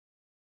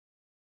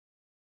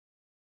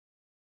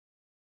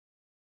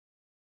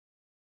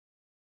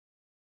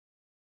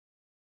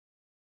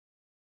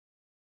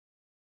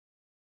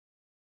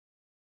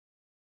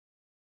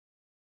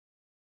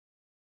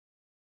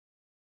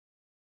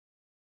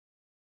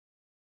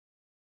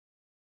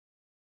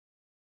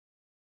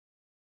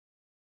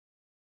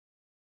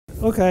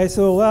Okay,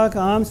 so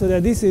welcome. So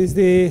that this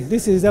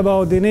is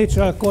about the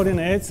natural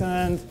coordinates,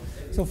 and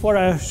so for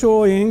a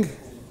showing,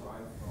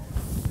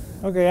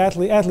 okay, at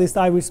least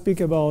I will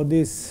speak about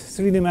this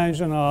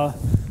three-dimensional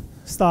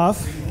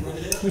stuff,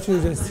 which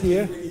is just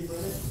here.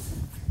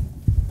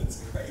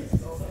 That's great.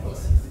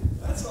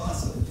 That's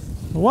awesome.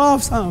 Wow,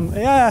 some,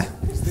 yeah.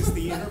 Is this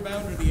the inner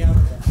bound or the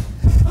outer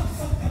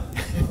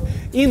bound?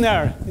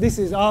 Inner. This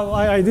is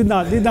I did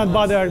not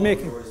bother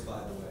making.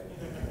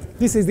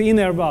 This is the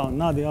inner bound,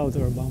 not the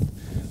outer bound.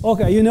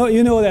 Okay, you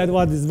know that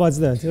what's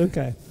that?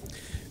 Okay.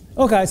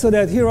 Okay, so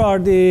that here are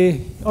the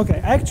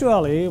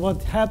actually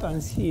what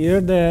happens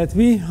here that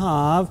we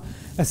have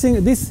a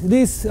single this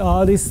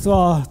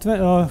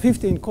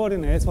 15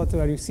 coordinates,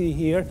 whatever you see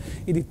here,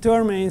 it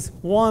determines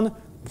one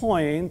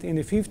point in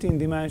the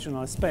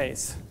 15-dimensional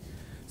space.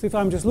 So if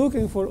I'm just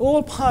looking for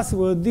all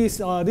possible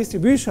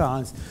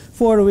distributions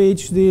for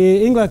which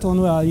the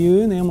Ingleton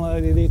value,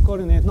 namely the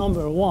coordinate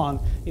number 1,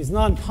 is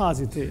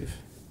non-positive,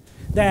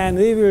 then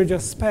we will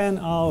just span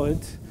out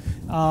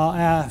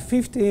a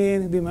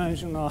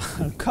 15-dimensional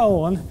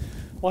cone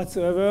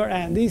whatsoever,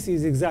 and this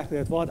is exactly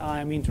what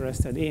I'm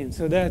interested in.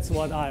 So that's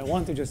what I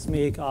want to just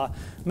make a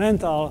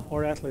mental,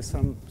 or at least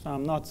some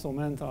not so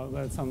mental,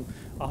 but some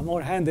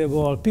more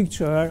handleable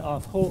picture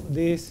of how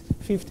this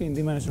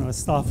 15-dimensional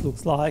stuff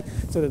looks like,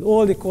 so that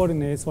all the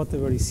coordinates,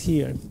 whatever is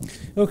here.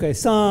 Okay,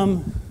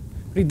 some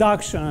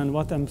reduction,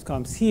 what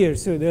comes here,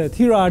 so that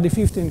here are the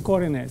 15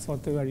 coordinates,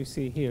 whatever you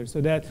see here.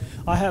 So that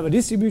I have a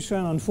distribution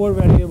on 4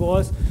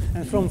 variables,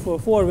 and from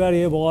 4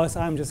 variables,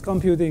 I'm just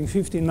computing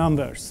 15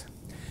 numbers.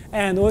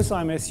 And also,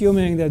 I'm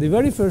assuming that the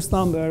very first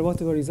number,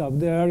 whatever is up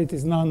there, it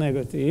is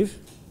non-negative.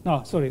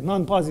 No, sorry,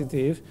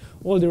 non-positive.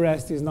 All the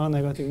rest is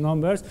non-negative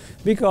numbers,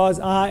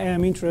 because I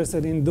am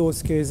interested in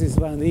those cases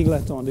when the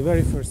Ingleton, the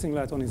very first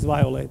Ingleton, is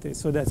violated.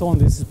 So that's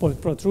only this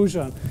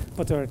protrusion,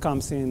 whatever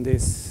comes in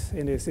this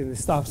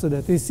stuff. So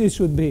that it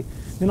should be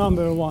the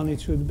number 1. It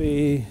should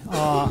be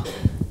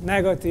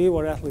negative,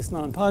 or at least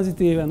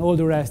non-positive, and all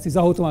the rest is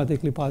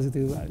automatically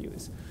positive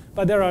values.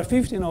 But there are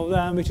 15 of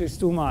them, which is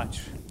too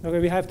much. Okay,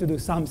 we have to do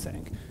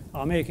something,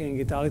 making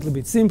it a little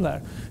bit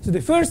simpler. So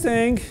the first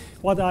thing,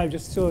 what I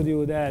just showed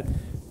you, that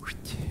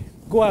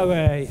go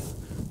away,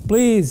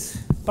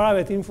 please,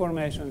 private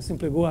information,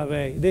 simply go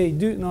away. They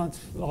do not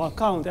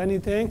count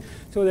anything,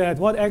 so that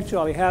what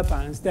actually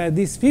happens, that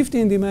this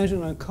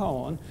 15-dimensional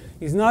cone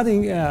is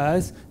nothing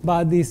else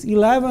but this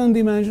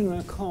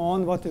 11-dimensional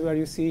cone, whatever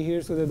you see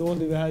here, so that all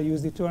the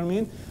values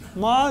determined,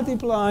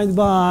 multiplied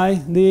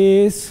by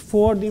this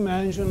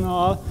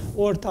 4-dimensional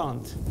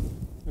orthant.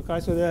 Okay,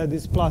 so that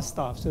this plus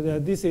stuff. So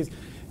that this is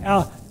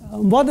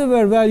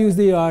whatever values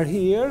they are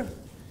here,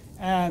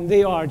 and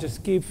they are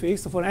just keep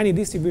fixed. So for any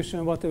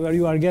distribution, whatever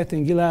you are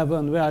getting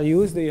 11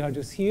 values, they are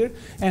just here.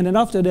 And then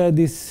after that,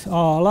 this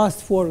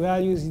last 4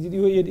 values,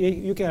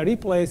 you can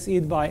replace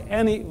it by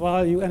any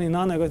value, any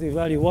non-negative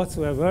value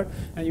whatsoever,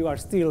 and you are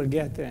still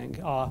getting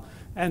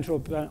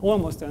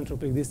almost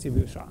entropic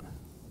distribution.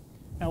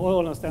 And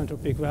almost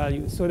entropic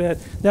values. So that,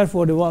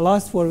 therefore, the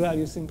last 4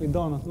 values simply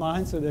do not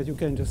mind, so that you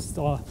can just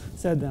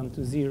set them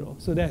to 0.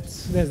 So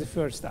that's the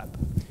first step.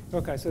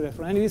 Okay, so that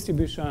for any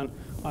distribution,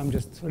 I'm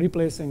just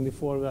replacing the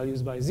 4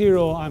 values by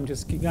 0. I'm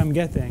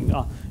getting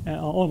an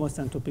almost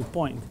entropic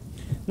point.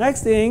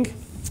 Next thing,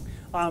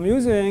 I'm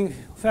using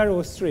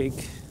Farrow's trick.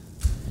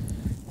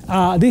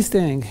 This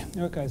thing.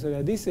 Okay, so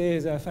that this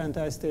is a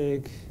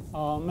fantastic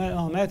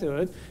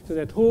method, so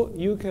that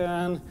you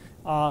can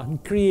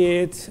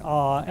create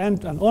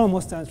an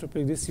almost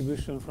entropic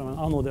distribution from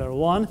another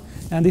one.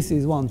 And this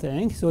is one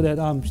thing. So that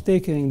I'm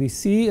taking the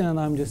C, and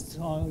I'm just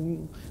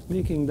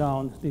making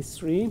down this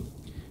 3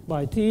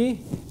 by T.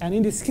 And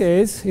in this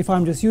case, if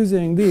I'm just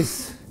using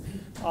this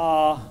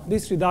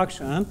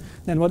reduction,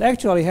 then what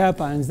actually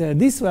happens that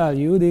this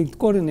value, the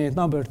coordinate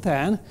number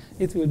 10,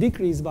 it will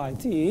decrease by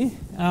T.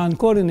 And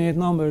coordinate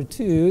number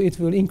 2, it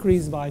will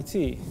increase by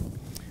T.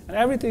 And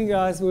everything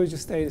else will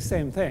just stay the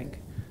same thing.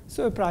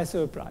 Surprise,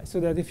 surprise. So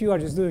that if you are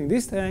just doing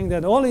this thing,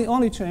 then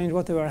only change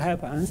whatever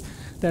happens,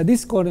 that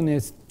this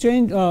coordinates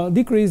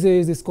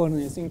decreases, this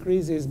coordinates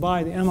increases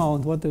by the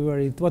amount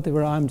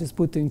whatever I'm just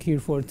putting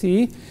here for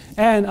T.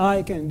 And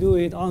I can do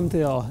it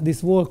until this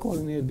whole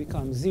coordinate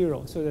becomes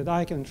 0, so that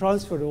I can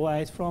transfer the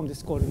weight from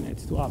this coordinate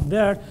to up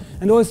there.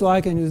 And also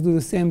I can just do the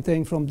same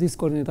thing from this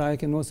coordinate. I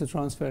can also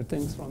transfer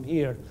things from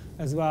here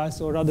as well.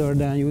 So rather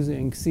than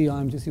using C,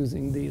 I'm just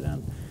using D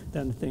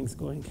then things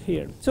going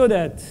here. So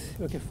that,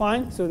 okay,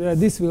 fine. So that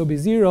this will be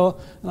 0,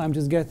 and I'm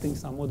just getting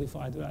some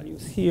modified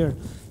values here.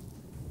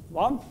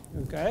 1,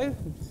 okay.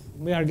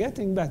 We are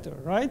getting better,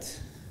 right?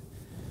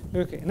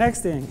 Okay,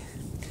 next thing.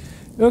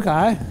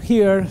 Okay,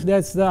 here,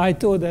 I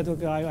thought that,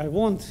 okay, I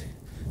won't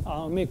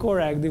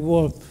correct the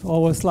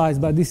whole slides,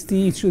 but this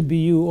T should be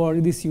U, or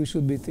this U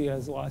should be T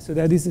as well. So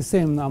that is the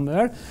same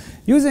number.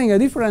 Using a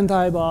different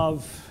type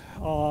of,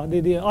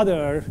 the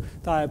other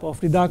type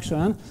of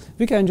reduction,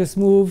 we can just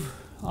move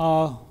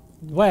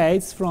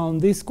weights from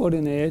this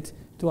coordinate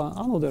to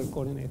another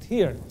coordinate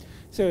here.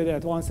 So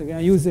that once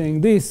again,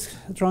 using this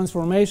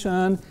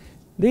transformation,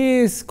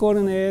 this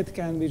coordinate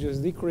can be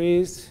just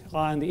decreased,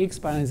 and the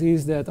expense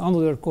is that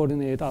another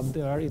coordinate up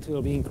there, it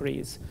will be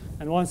increased.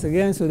 And once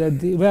again, so that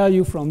the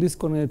value from this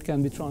coordinate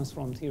can be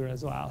transformed here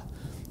as well.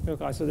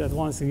 Okay, so that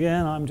once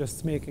again, I'm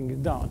just making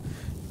it down.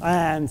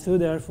 And so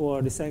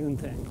therefore, the second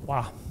thing,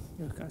 wow.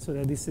 Okay, so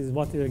that this is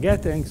what we're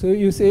getting. So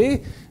you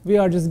see, we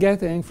are just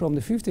getting from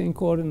the 15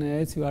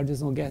 coordinates, we are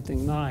just not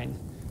getting 9.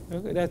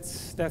 Okay,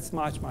 that's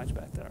much, much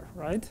better,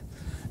 right?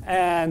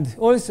 And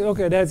also,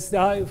 okay,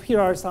 here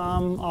are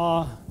some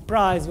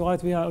price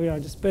what we are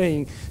just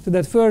paying. So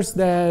that first,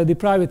 the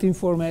private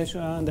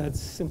information, that's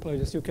simply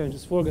just, you can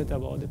just forget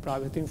about the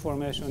private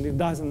information. It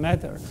doesn't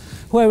matter.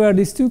 However,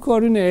 these two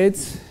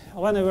coordinates,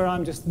 whenever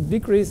I'm just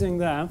decreasing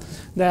them,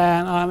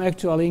 then I'm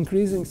actually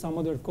increasing some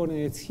other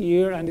coordinates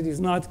here, and it is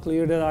not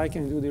clear that I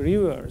can do the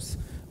reverse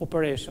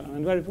operation.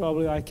 And very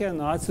probably I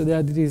cannot, so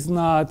that it is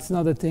not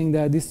a thing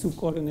that these two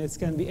coordinates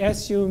can be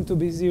assumed to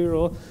be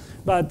 0.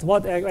 But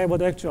what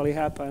actually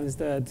happens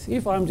that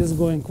if I'm just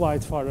going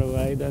quite far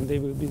away, then they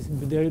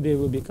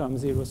will become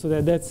 0. So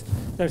that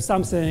there's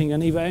something,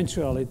 an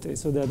eventuality.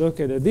 So that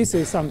okay, that this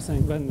is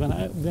something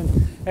when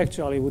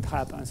actually would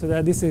happen. So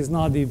that this is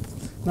not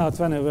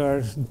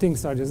whenever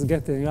things are just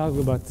getting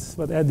ugly,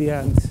 but at the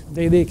end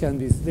they can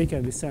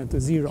be sent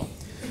to 0.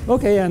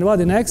 Okay, and what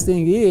the next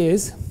thing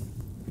is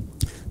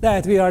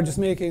that we are just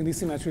making the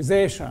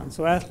symmetrization.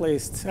 So at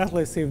least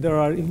if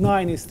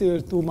 9 is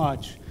still too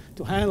much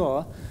to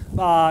handle,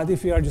 but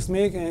if we are just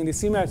making the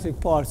symmetric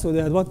part, so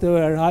that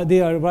whatever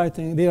they are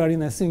writing, they are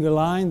in a single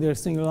line, they're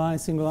single line,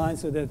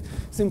 so that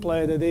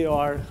simply that they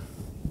are,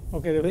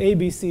 okay, the A,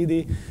 B, C,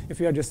 D, if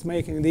we are just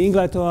making the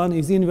Ingleton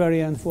is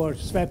invariant for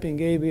swapping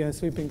A, B, and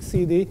sweeping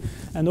C, D,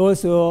 and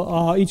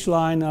also each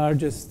line are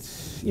just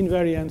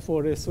invariant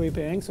for the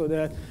sweeping, so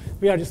that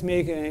we are just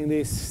making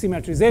this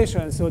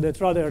symmetrization, so that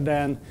rather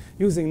than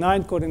using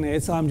 9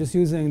 coordinates, I'm just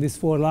using these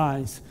 4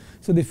 lines.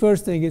 So the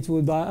first thing it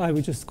would be, I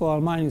would just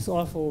call minus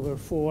alpha over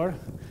 4.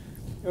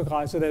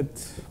 Okay, so that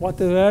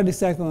whatever the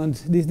second,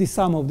 the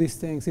sum of these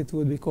things, it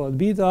would be called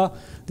beta.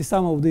 The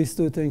sum of these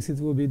two things, it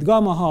will be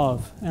gamma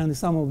half. And the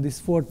sum of these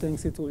 4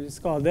 things, it will be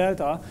called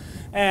delta.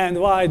 And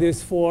why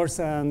these 4s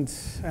and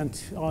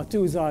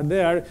 2s are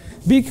there?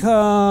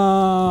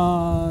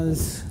 Because,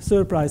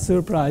 surprise,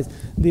 surprise,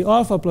 the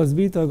alpha plus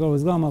beta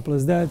goes gamma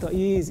plus delta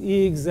is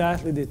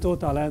exactly the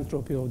total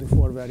entropy of the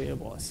 4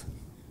 variables.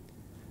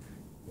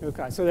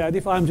 Okay, so that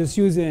if I'm just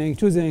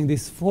choosing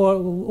this 4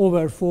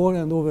 over 4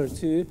 and over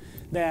 2,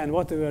 then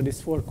whatever these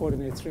 4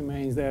 coordinates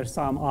remains, they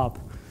sum up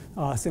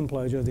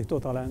simply just the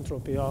total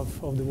entropy of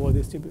the whole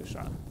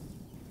distribution.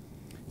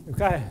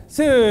 Okay,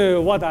 so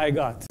what I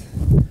got?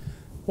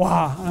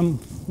 Wow,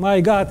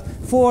 I got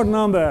 4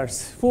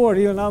 numbers, 4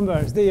 real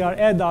numbers. They are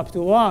add up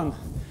to 1.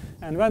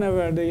 And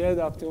whenever they add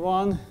up to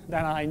 1,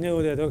 then I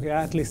know that, okay,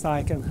 at least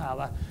I can have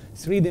a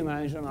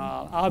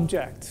 3-dimensional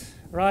object.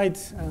 Right,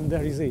 and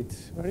there is it.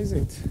 Where is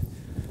it?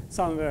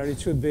 Somewhere it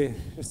should be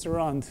just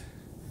around.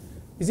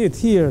 Is it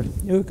here?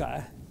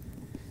 Okay.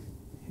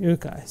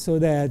 Okay, so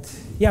that,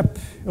 yep,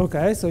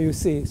 okay, so you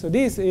see. So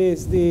this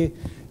is the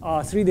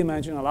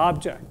 3-dimensional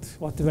object,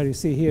 whatever you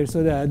see here.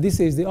 So that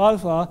this is the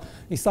alpha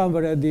is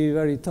somewhere at the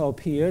very top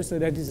here. So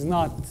that is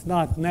not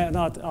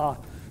a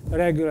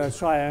regular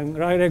triangle,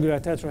 regular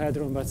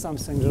tetrahedron, but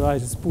something that I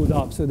just pulled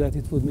up so that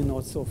it would be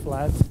not so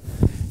flat.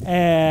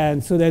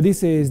 And so that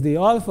this is the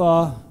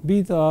alpha,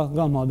 beta,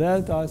 gamma,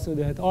 delta, so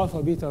that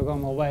alpha, beta,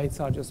 gamma weights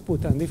are just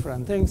put on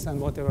different things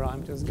and whatever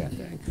I'm just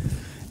getting.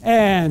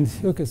 And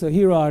okay, so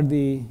here are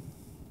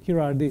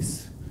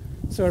this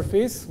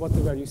surface,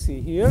 whatever you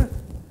see here.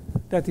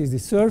 That is the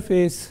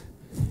surface.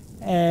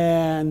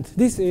 And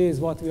this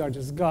is what we are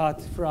just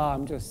got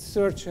from just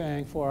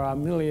searching for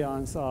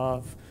millions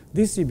of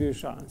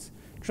distributions,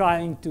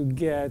 trying to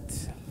get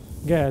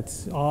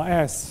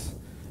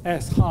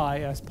as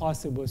high as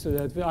possible, so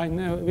that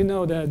we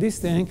know that this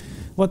thing,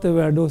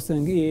 whatever those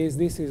things is,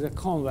 this is a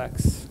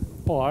convex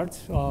part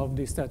of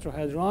this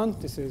tetrahedron.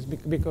 This is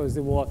because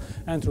the whole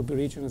entropy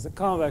region is a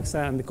convex,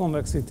 and the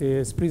convexity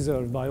is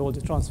preserved by all the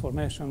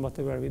transformation,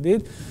 whatever we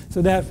did.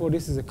 So therefore,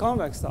 this is a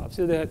convex stuff,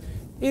 so that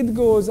it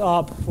goes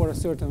up for a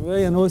certain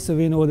way, and also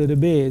we know that the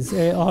base,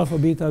 alpha,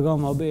 beta,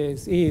 gamma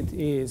base, it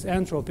is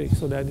entropic,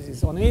 so that this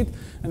is on it,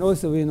 and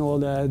also we know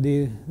that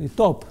the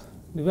top,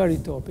 the very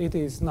top, it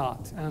is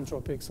not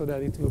entropic, so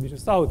that it will be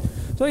just out.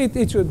 So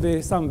it should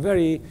be some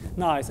very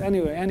nice.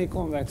 Anyway, any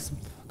convex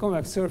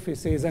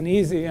surface is an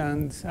easy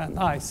and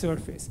nice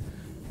surface.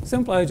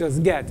 Simply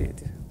just get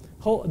it.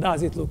 How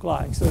does it look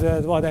like? So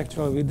that what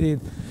actually we did,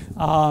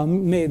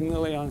 made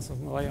millions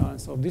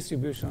of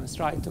distributions,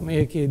 tried to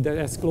make it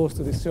as close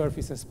to the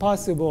surface as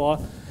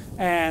possible,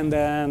 and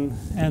then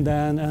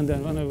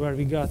whenever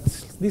we got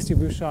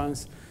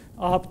distributions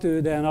up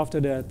to, then after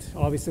that,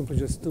 we simply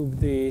just took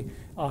the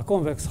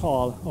convex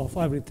hull of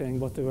everything,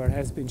 whatever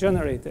has been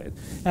generated.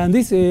 And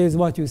this is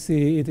what you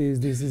see.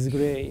 This is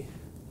gray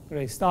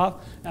stuff.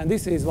 And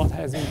this is what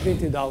has been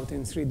printed out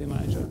in 3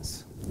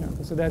 dimensions. Yeah,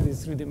 so that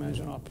is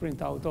 3-dimensional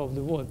printout of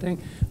the whole thing.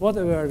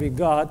 Whatever we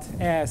got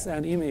as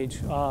an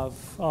image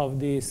of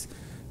this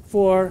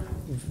for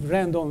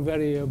random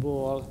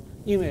variable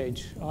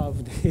image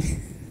of the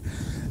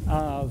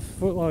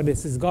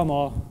this is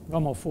gamma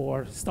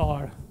 4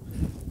 star.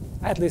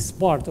 At least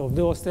part of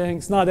those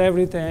things, not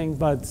everything,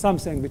 but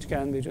something which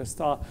can be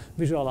just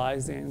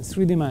visualized in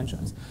 3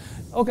 dimensions.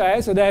 Okay,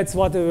 so that's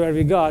whatever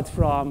we got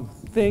from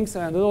things,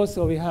 and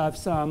also we have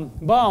some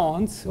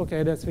bounds.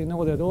 Okay, that we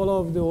know that all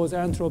of those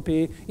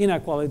entropy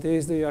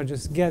inequalities, they are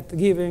just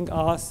giving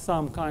us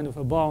some kind of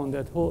a bound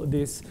that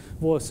this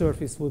whole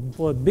surface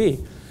would be.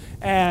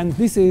 And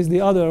this is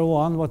the other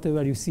one,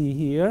 whatever you see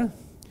here.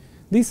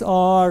 These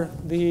are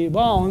the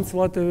bounds,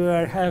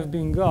 whatever have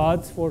been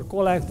got for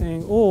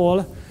collecting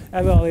all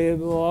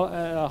available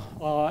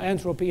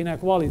entropy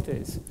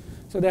inequalities.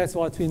 So that's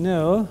what we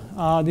know.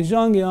 The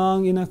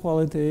Zhang-Yeung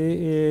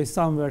inequality is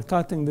somewhere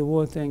cutting the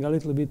whole thing a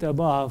little bit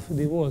above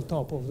the whole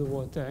top of the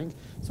whole thing,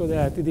 so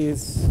that it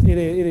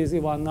is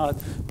even not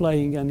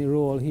playing any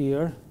role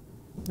here.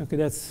 Okay,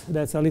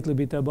 that's a little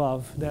bit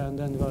above,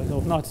 then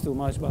well, not too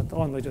much, but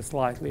only just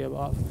slightly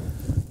above,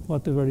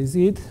 whatever is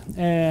it.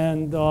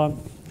 And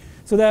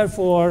so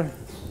therefore,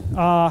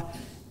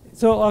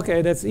 so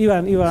okay, that's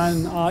even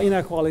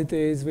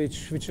inequalities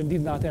which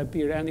did not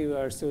appear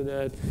anywhere. So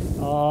that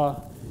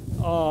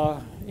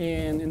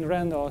in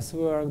Randall's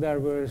work there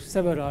were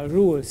several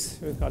rules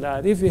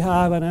that if we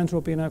have an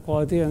entropy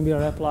inequality and we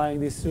are applying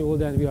this rule,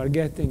 then we are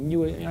getting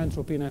new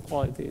entropy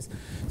inequalities.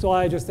 So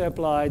I just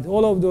applied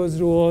all of those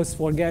rules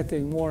for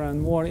getting more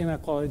and more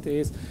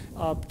inequalities,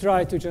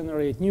 try to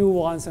generate new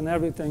ones and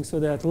everything, so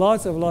that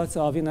lots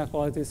of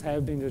inequalities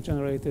have been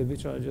generated,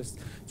 which are just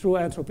true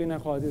entropy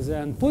inequalities.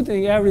 And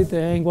putting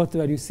everything,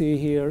 whatever you see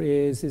here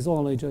is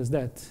only just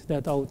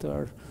that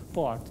outer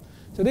part.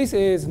 So this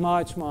is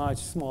much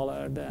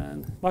smaller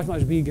than,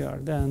 much bigger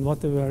than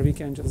whatever we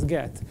can just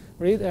get,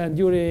 right? And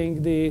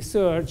during the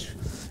search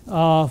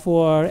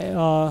for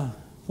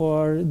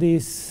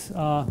this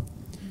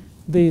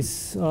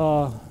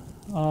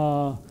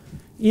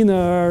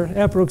inner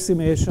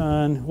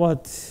approximation,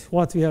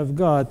 what we have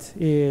got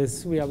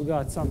is we have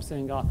got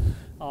something a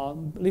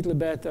little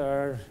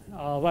better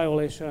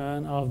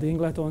violation of the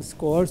Ingleton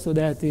score. So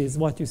that is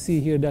what you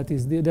see here. That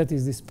is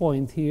this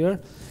point here.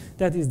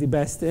 That is the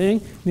best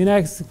thing. The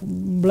next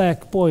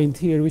black point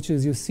here, which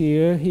is you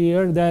see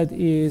here, that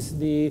is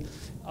the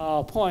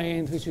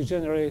point which is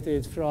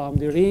generated from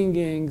the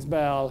ringing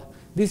bell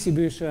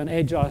distribution,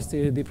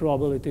 adjusted the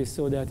probability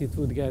so that it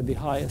would get the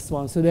highest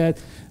one. So that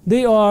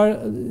they are,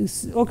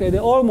 okay, they're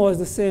almost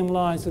the same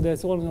line, so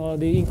that's all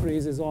the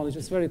increase is only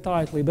just very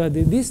tightly, but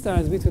the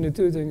distance between the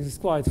two things is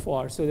quite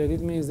far, so that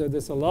it means that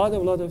there's a lot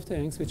of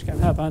things which can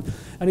happen,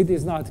 and it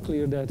is not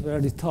clear that where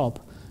the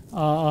top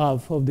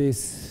of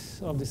this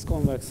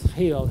convex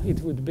hill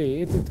it would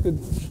be. It could,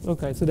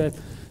 okay,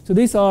 so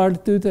these are the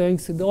two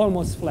things,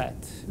 almost flat,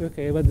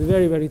 okay, but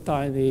very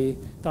tiny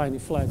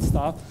flat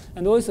stuff.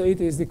 And also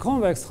it is the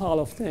convex hull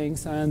of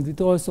things, and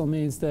it also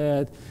means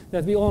that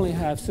we only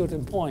have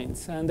certain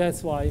points, and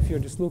that's why if you're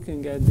just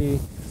looking at the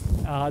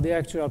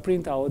actual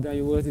printout, then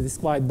you will, it is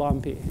quite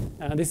bumpy,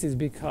 and this is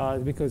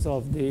because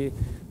of the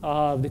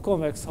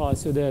convex hull,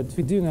 so that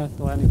we do not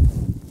know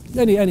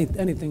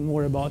anything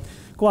more about.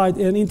 Quite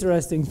an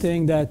interesting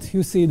thing that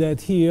you see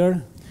that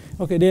here.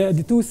 Okay,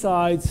 the two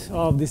sides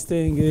of this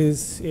thing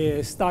is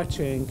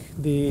touching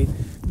these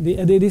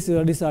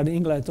are the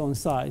Ingleton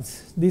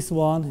sides. This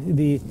one,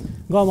 the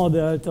gamma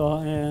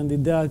delta and the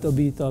delta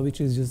beta,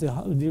 which is just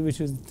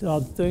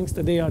things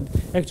that they are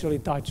actually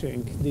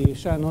touching the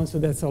Shannon. So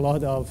that's a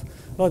lot of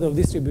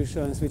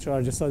distributions which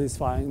are just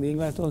satisfying the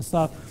Ingleton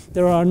stuff.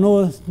 There are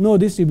no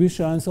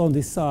distributions on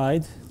this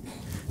side.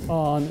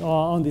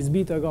 On this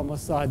beta gamma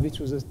side, which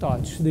was a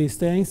touch these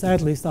things. At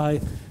least I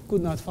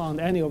could not find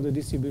any of the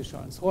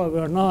distributions.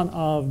 However, none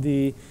of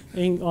the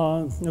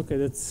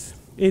okay,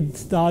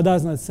 it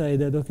does not say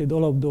that okay,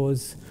 all of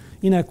those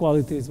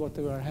inequalities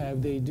whatever I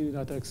have, they do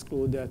not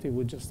exclude that we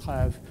would just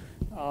have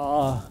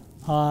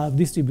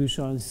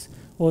distributions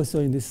also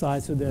in this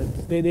side, so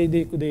that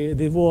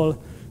the whole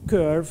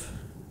curve,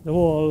 the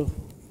whole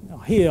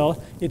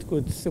hill, it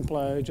could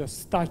simply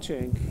just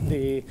touching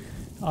the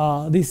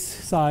this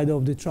side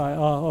of the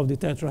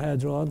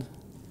tetrahedron.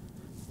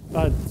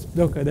 But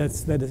okay, that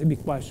is a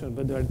big question,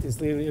 whether it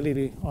is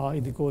really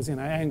it goes in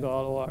an angle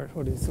or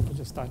it is simply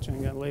just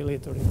touching, and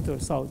later it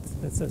turns out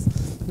that says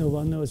no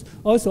one knows.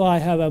 Also, I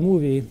have a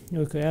movie.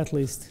 Okay, at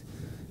least.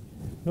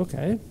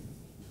 Okay.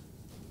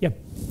 Yep.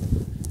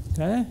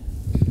 Okay.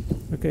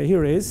 Okay,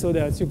 here is, so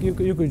that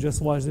you could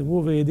just watch the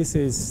movie. This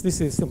is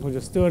simply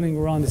just turning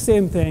around the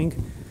same thing.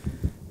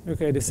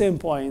 Okay, the same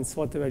points,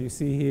 whatever you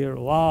see here.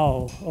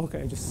 Wow.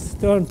 Okay, just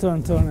turn,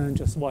 and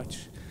just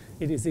watch.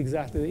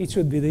 It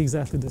should be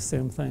exactly the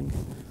same thing.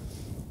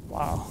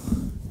 Wow.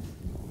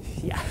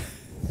 Yeah.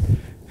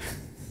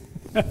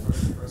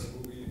 First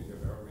movie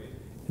you've ever made?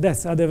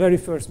 That's the very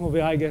first movie,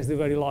 I guess the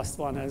very last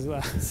one as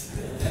well.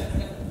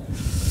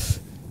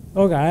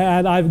 Okay,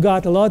 and I've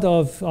got a lot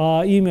of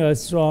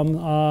emails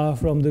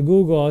from the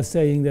Google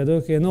saying that,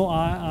 okay, no,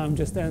 I'm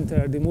just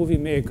entered the movie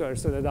maker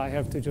so that I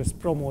have to just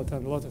promote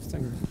and a lot of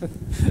things.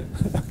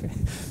 Okay,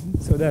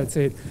 so that's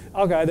it.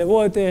 Okay, the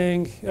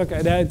voting,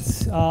 okay,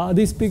 that's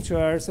this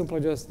picture, simply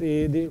just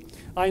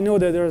I know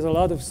that there's a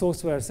lot of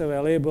softwares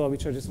available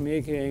which are just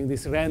making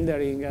this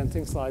rendering and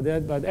things like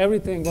that, but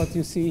everything what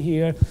you see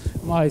here,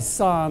 my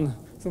son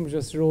simply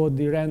just wrote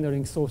the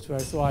rendering software,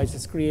 so I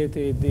just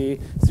created the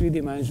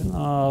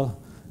three-dimensional,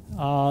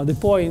 the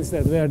points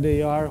that where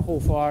they are, how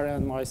far,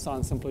 and my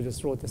son simply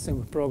just wrote a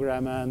simple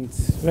program and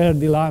where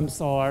the lamps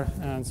are,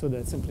 and so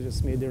that simply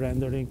just made the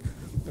rendering.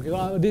 Okay,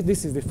 well,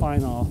 this is the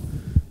final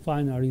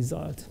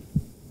result.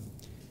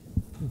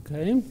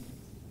 Okay,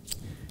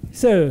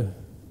 so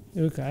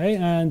okay,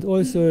 and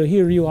also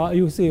here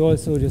you see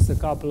also just a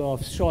couple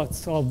of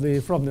shots of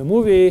from the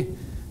movie.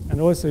 And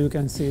also you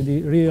can see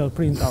the real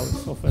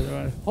printouts of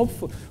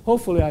it.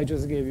 Hopefully I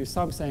just gave you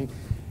something.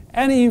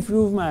 Any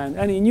improvement,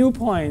 any new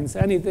points,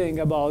 anything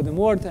about the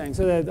more things,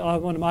 so that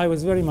I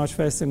was very much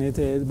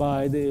fascinated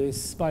by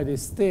this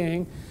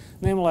thing,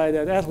 namely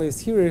that at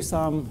least here is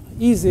some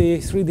easy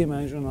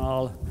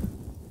three-dimensional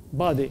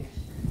body.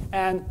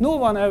 And no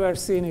one ever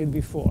seen it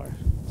before.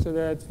 So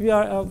that we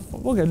are,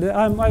 okay,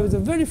 I was the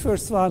very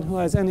first one who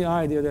has any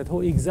idea that how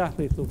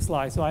exactly it looks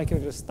like, so I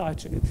can just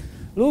touch it.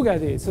 Look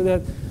at it. So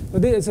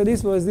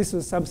this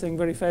was something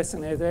very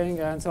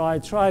fascinating, and so I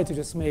tried to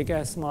just make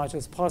as much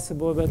as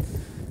possible.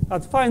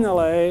 But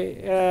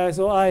finally,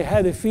 so I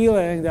had a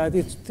feeling that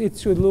it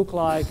should look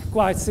like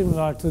quite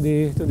similar to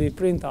the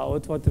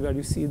printout, whatever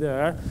you see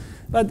there.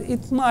 But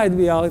it might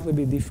be a little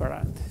bit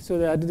different, so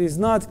that it is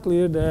not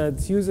clear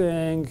that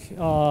using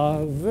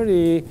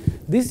very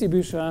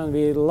distribution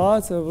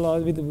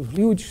with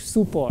huge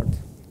support,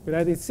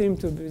 that it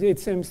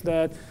seems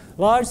that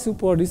large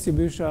support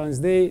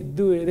distributions,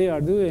 they are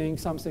doing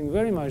something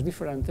very much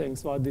different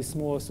things what the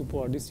small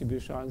support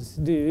distributions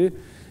do.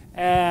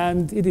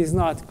 And it is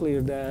not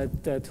clear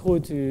that how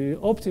to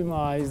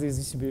optimize this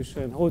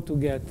distribution, how to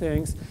get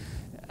things.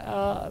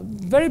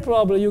 Very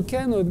probably you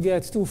cannot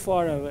get too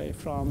far away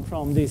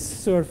from this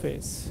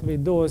surface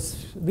with those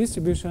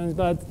distributions,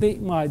 but they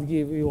might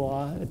give you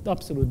an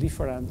absolute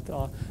different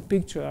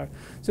picture.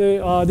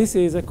 So this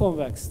is a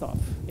convex stuff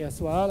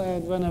as well.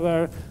 And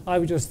whenever I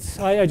just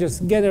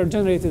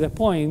generated a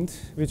point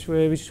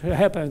which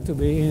happened to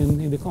be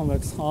in the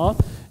convex hull,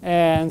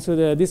 and so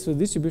this was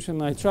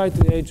distribution. I tried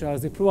to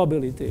adjust the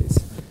probabilities.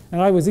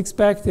 And I was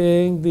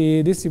expecting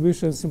the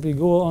distribution simply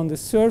go on the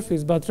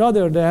surface, but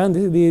rather than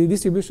the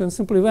distribution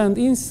simply went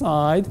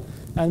inside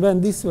and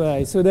went this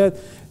way. So that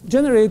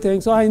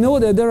generating, so I know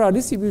that there are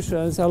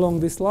distributions along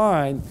this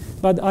line,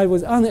 but I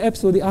was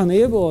absolutely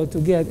unable to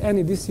get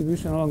any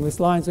distribution along this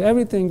line. So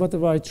everything,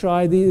 whatever I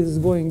tried, is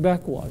going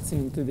backwards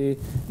into the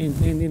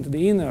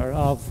inner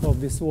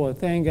of this whole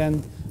thing,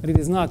 and it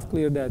is not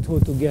clear that how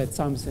to get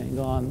something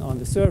on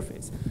the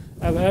surface.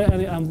 By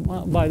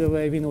the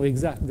way, we know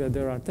exactly that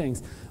there are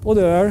things.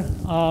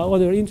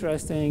 Other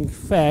interesting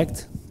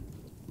fact,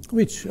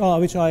 which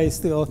I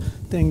still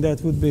think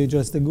that would be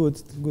just a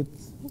good.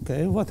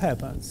 Okay, what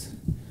happens?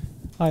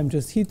 I'm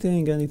just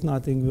hitting and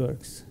nothing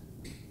works.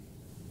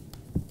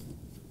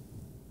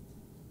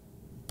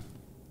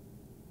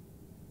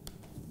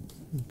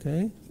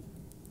 Okay.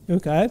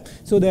 Okay.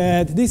 So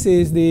that this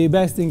is the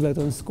best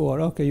Ingleton score.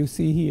 Okay, you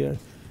see here.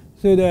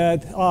 So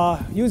that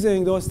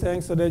using those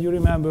things, so that you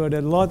remember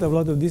that a lot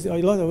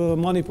of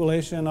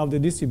manipulation of the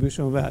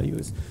distribution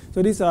values.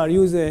 So these are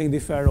using the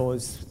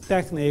Farrow's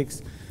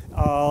techniques,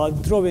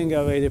 throwing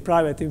away the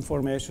private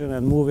information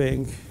and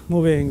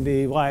moving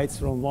the weights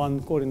from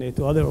one coordinate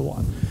to other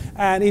one.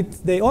 And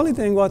the only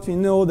thing what we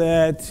know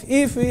that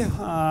if we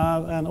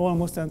have an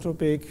almost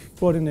entropic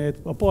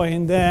coordinate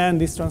point, then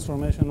this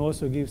transformation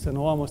also gives an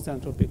almost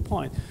entropic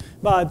point.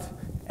 But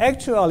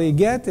actually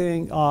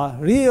getting a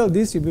real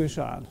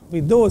distribution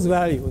with those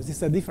values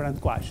is a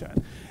different question.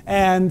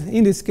 And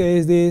in this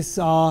case, this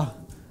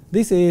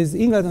is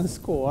Ingleton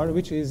score,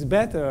 which is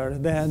better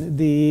than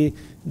the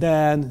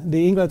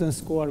Ingleton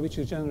score which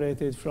is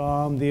generated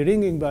from the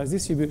ringing bus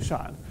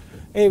distribution.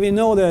 And we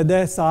know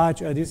that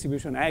such a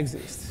distribution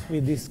exists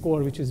with this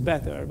score which is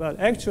better, but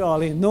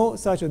actually no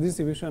such a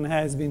distribution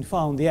has been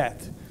found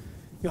yet.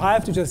 You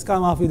have to just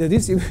come up with a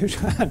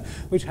distribution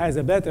which has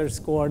a better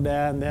score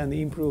than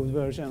the improved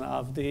version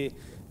of the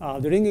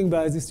ringing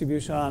bus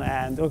distribution.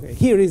 And okay,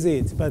 here is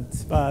it, but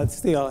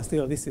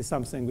still this is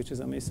something which is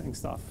a missing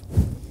stuff.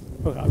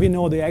 Okay, we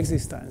know the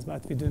existence,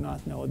 but we do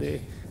not know the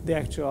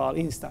actual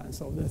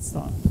instance of that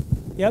stuff.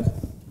 Yep,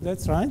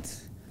 that's right,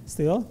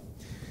 still.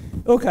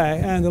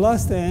 Okay, and the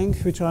last thing,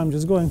 which I'm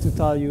just going to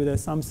tell you,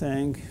 there's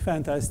something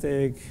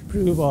fantastic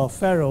proof of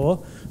Farrow,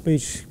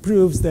 which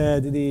proves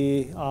that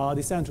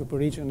this entropy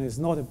region is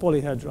not a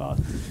polyhedral.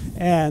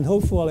 And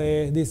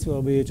hopefully this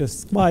will be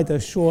just quite a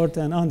short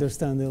and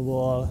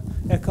understandable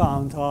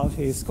account of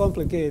his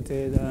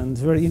complicated and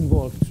very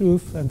involved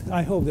proof. And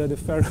I hope that the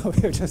Farrow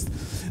will just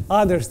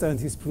understand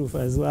his proof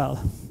as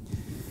well.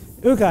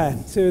 Okay,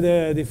 so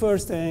the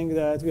first thing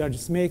that we are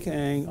just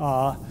making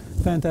a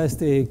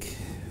fantastic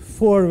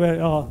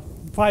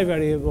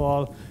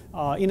 5-variable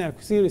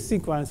series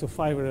sequence of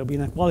 5-variable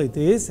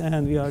inequalities,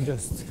 and we are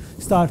just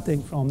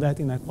starting from that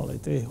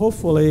inequality.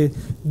 Hopefully,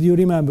 you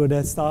remember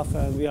that stuff,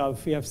 and we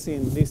have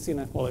seen this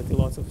inequality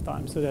lots of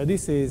times. So that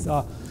this is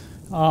a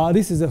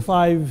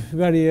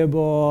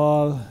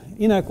 5-variable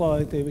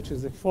inequality, which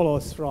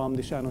follows from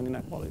the Shannon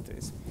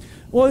inequalities.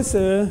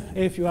 Also,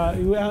 if you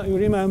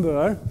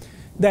remember,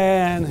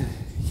 then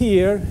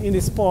here in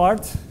this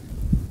part,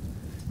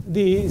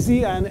 the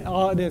z and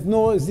there's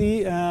no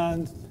z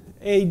and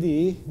AD,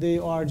 they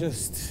are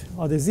just,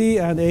 the Z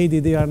and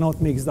AD, they are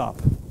not mixed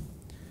up.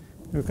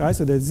 Okay,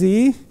 so the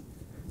Z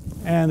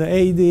and the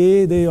AD,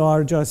 they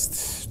are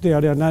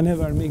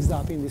never mixed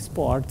up in this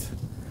part.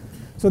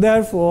 So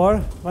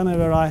therefore,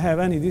 whenever I have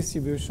any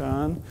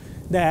distribution,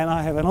 then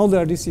I have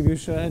another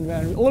distribution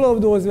where all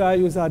of those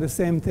values are the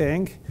same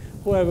thing.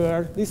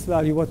 However, this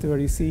value, whatever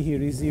you see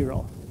here, is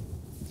 0.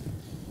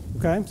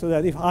 Okay, so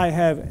that if I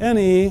have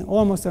any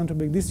almost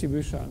entropic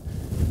distribution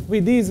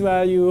with these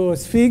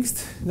values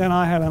fixed, then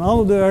I have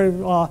another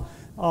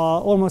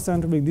almost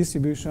entropic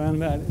distribution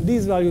where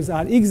these values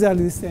are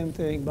exactly the same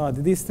thing,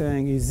 but this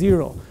thing is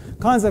 0.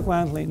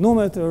 Consequently, no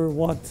matter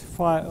what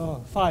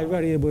 5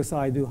 variables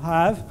I do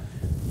have,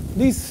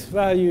 these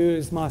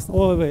values must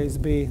always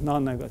be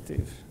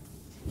non-negative.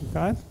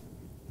 Okay?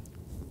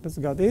 That's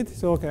got it.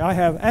 So okay, I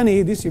have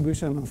any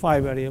distribution on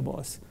 5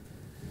 variables.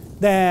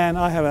 Then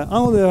I have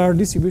another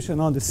distribution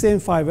on the same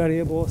 5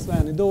 variables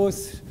when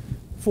those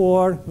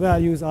 4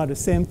 values are the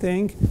same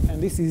thing,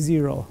 and this is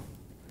 0.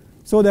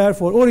 So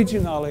therefore,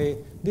 originally,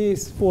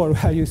 these 4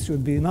 values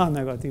should be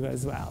non-negative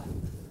as well.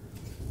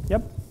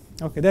 Yep.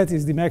 Okay, that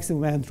is the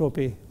maximum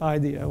entropy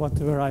idea,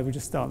 whatever I was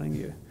just telling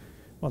you,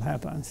 what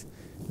happens.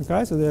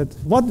 Okay, so that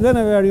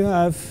whenever you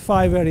have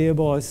 5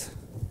 variables,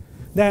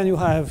 then you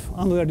have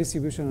another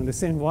distribution on the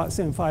same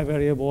 5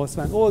 variables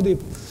when all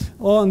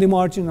the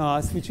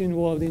marginals which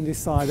involved in this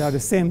side are the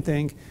same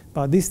thing,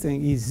 but this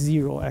thing is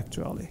 0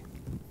 actually.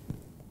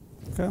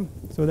 Okay,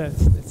 so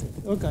that's it.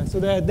 Okay, so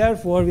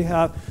therefore we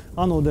have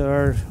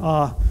another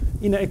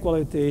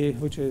inequality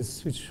which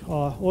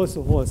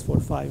also holds for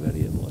 5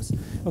 variables.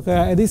 Okay,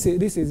 and this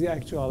is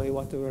actually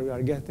whatever we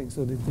are getting.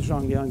 So the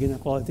Zhang-Yeung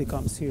inequality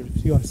comes here.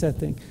 You are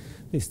setting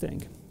this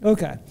thing.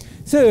 Okay,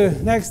 so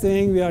next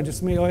thing we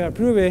are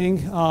proving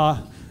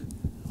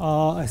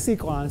a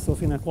sequence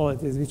of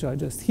inequalities which are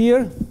just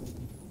here.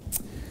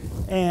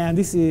 And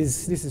this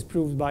is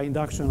proved by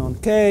induction on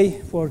K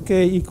for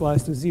K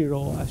equals to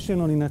 0, a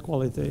Shannon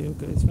inequality.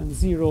 Okay, it's when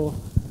 0,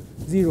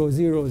 0,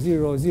 0,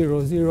 0,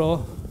 0,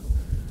 0,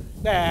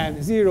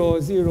 then 0,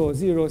 0,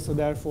 0. So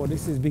therefore,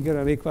 this is bigger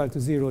than or equal to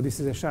 0. This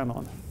is a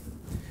Shannon.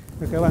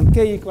 Okay, when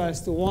K equals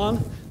to 1,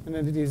 and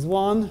then it is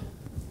 1,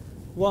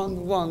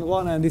 1, 1,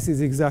 1, and this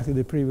is exactly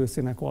the previous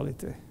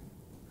inequality.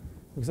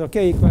 So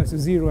K equals to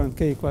 0 and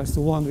K equals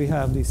to 1, we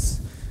have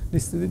this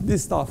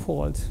stuff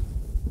holds.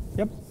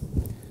 Yep.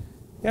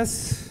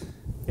 Yes?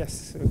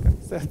 Yes, okay.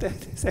 So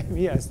same,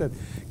 yes, that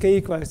K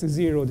equals to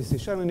 0, this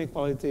is Shannon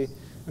inequality,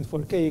 and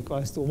for K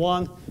equals to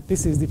 1,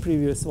 this is the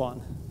previous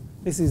one.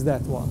 This is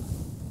that one,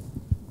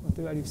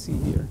 whatever you see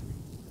here.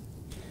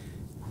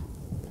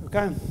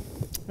 Okay?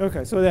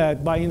 Okay, so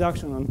that by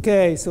induction on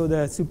K, so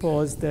that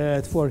suppose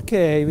that for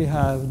K we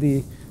have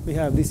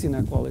this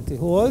inequality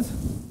hold.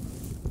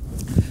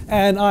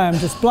 And I am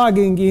just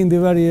plugging in the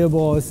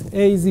variables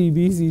AZ,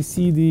 BZ,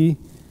 CD,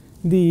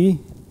 D,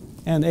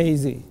 and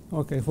AZ.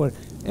 Okay, for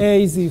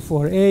AZ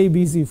for A,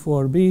 BZ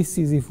for B,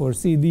 CZ for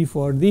C, D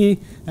for D,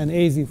 and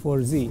AZ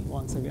for Z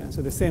once again.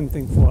 So the same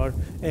thing for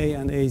A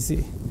and AZ.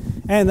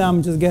 And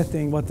I'm just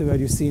getting whatever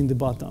you see in the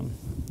bottom.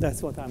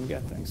 That's what I'm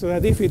getting. So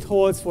that if it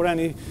holds for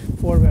any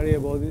 4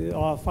 variables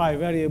or 5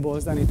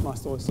 variables, then it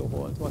must also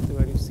hold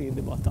whatever you see in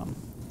the bottom.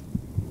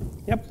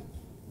 Yep.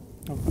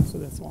 Okay, so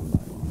that's one by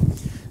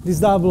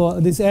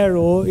one. This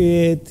arrow,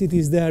 it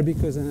is there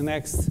because in the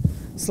next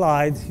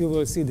slide you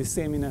will see the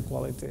same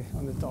inequality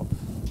on the top.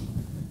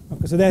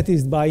 Okay, so that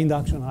is by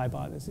induction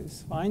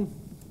hypothesis. Fine?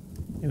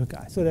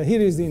 Okay, so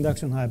here is the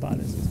induction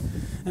hypothesis.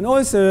 And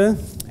also,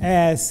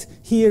 as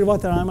here,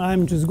 what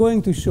I'm just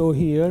going to show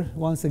here,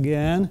 once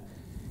again,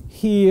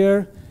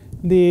 here,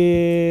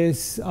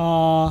 this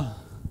A,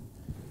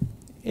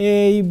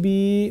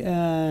 B,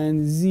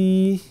 and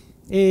Z,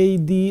 A,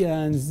 D,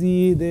 and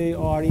Z, they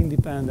are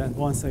independent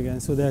once again.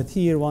 So that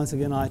here, once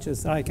again, I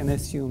can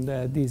assume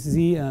that this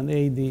Z and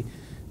AD,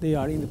 they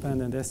are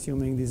independent,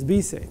 assuming this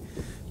BC.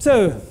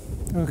 So,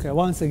 okay,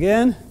 once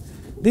again,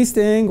 this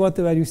thing,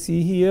 whatever you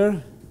see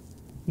here,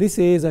 this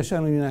is a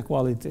Shannon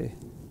inequality.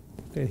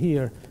 Okay,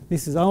 here,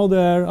 this is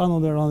another,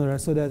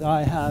 so that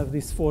I have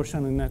these 4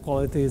 Shannon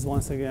inequalities,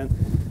 once again,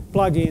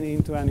 plug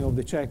into any of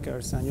the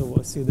checkers, and you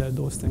will see that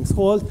those things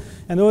hold.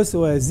 And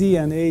also a Z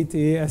and AT,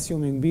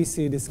 assuming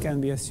BC, this can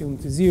be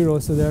assumed to 0,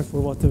 so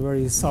therefore whatever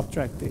is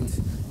subtracted,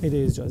 it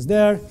is just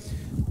there.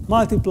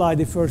 Multiply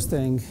the first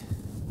thing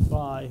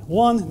by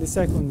 1, the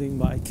second thing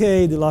by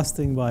K, the last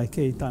thing by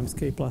K times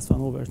K plus 1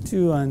 over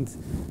 2, and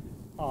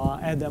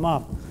add them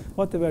up,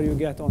 whatever you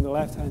get on the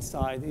left-hand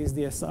side is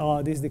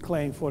the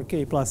claim for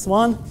k plus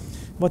 1.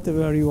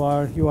 Whatever you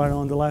are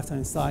on the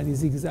left-hand side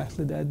is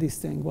exactly this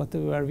thing,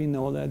 whatever we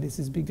know that this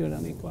is bigger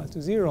than or equal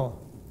to 0.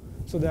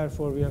 So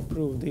therefore, we have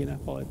proved the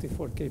inequality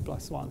for k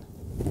plus 1.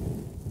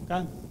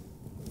 Okay?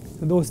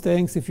 So those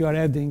things, if you are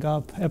adding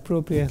up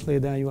appropriately,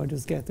 then you are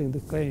just getting the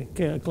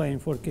claim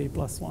for k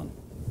plus 1.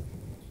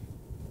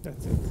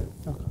 That's it.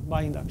 Okay.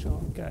 By induction,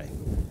 okay.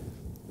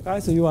 Okay,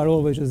 so you are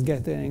always just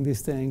getting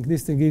this thing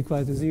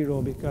equal to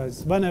 0,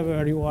 because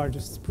whenever you are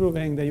just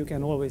proving that you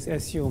can always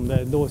assume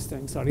that those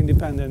things are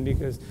independent,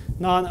 because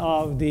none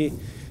of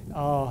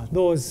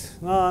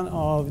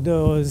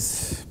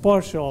those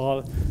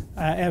partial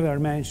ever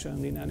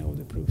mentioned in any of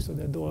the proofs, so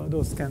that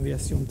those can be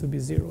assumed to be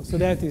 0. So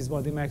that is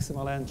what the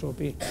maximal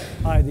entropy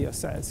idea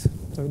says.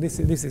 So this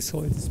is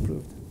how it is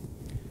proved.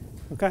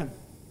 Okay,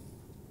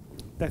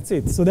 that's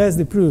it. So that's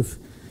the proof.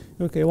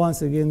 Okay,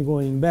 once again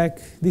going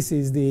back, this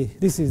is the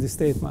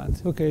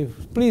statement. Okay,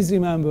 please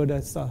remember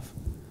that stuff.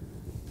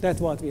 That's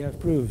what we have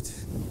proved.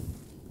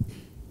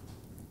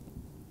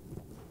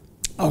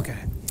 Okay.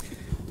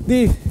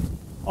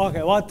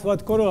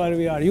 What corollary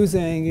we are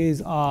using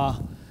is a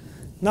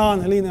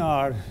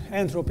non-linear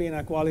entropy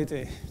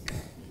inequality.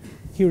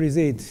 Here is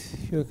it.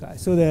 Okay,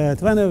 so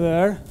that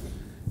whenever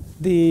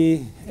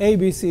the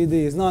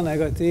ABCD is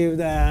non-negative,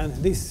 then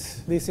this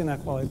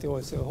inequality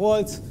also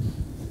holds.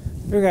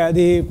 Okay,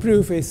 the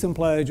proof is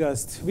simply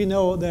just, we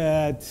know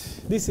that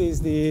this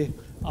is the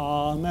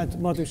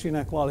Matus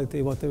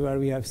inequality, whatever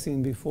we have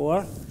seen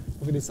before.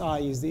 Okay, this I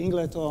is the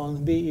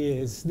Ingleton, B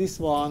is this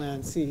one,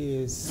 and C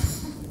is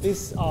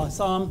this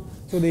sum.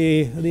 So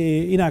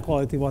the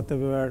inequality,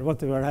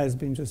 whatever has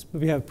been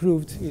we have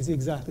proved, is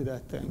exactly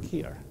that thing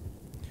here.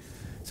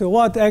 So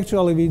what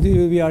actually we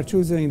do, we are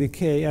choosing the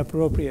k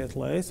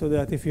appropriately, so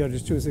that if you are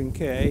just choosing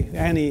k,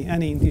 any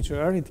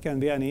integer, it can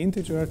be any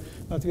integer,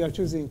 but we are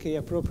choosing k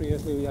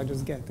appropriately, we are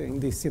just getting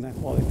this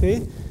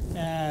inequality.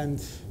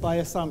 And by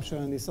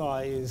assumption, this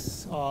I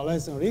is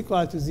less than or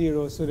equal to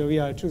 0, so that we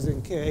are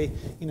choosing k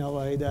in a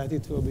way that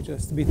it will be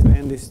just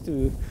between these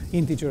two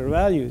integer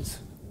values.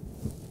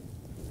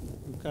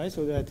 Okay,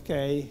 so that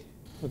k,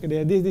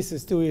 okay, this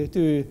is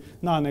two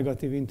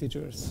non-negative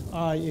integers.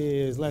 I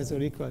is less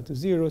than or equal to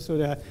 0, so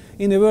that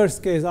in the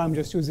worst case, I'm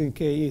just choosing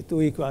k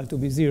to equal to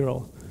be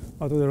 0.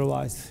 But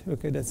otherwise,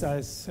 okay, that's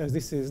as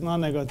this is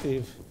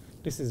non-negative,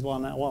 this is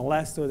one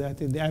less, so that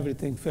if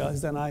everything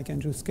fails, then I can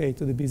choose k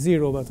to be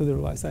 0, but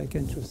otherwise I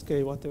can choose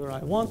k whatever I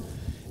want.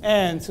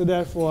 And so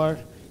therefore,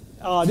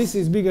 this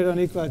is bigger than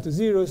or equal to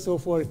 0, so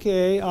for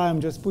k, I'm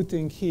just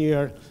putting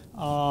here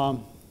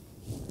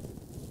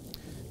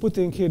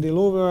the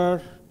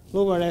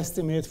lower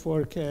estimate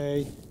for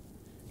k,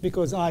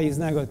 because I is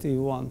negative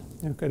 1.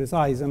 Okay, this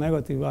I is a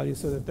negative value,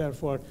 so that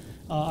therefore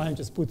I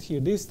just put here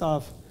this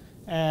stuff.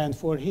 And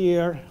for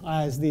here,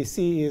 as the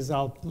C is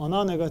a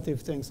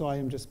non-negative thing, so I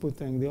am just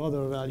putting the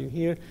other value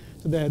here.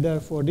 So that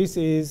therefore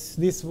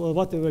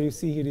whatever you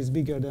see here is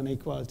bigger than or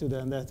equal to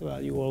that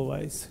value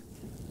always.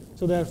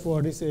 So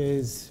therefore, this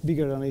is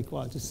bigger than or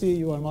equal to C.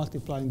 You are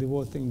multiplying the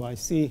whole thing by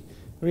C,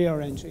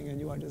 rearranging, and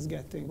you are just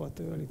getting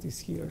whatever it is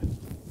here.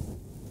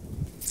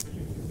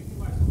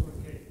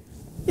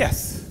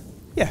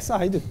 Yes,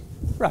 I do.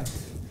 Right.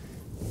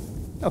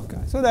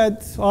 Okay, so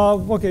that's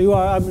okay.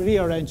 I'm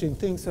rearranging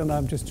things, and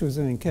I'm just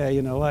choosing k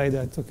in a way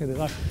that's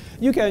okay.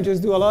 You can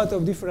just do a lot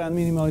of different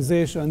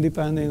minimalization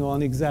depending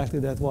on exactly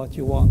what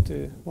you want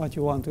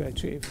to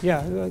achieve.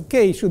 Yeah,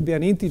 k should be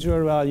an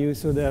integer value,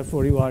 so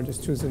therefore you are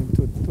just choosing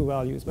two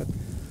values. But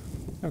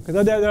okay,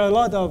 there are a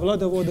lot of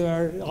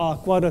other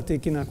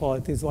quadratic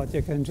inequalities what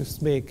you can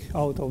just make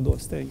out of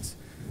those things.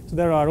 So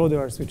there are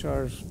others which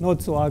are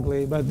not so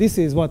ugly, but this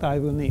is what I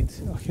will need.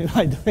 Okay,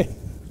 right away.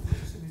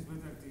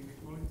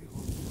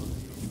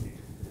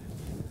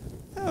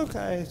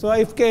 Okay, so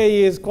if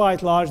k is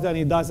quite large, then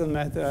it doesn't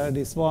matter.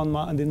 This 1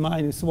 and then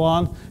minus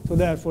 1, so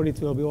therefore it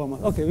will be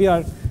almost. Okay, we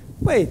are.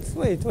 Wait.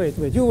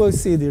 You will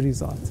see the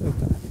result.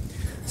 Okay.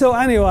 So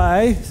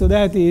anyway, so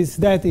that is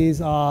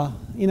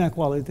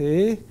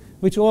inequality,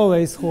 which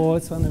always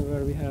holds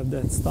whenever we have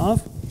that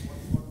stuff.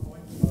 One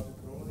point about the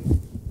corollary.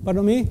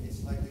 Pardon me?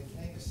 It's like the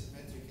claim is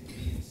symmetric in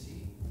B and C.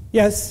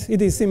 Yes,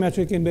 it is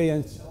symmetric in B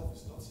and C. Itself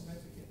is not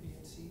symmetric in B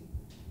and C.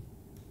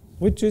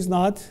 Which is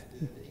not?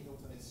 The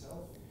Ingleton itself.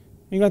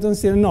 Ingleton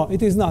still, no,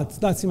 it is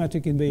not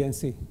symmetric in B and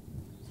C.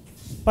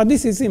 But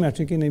this is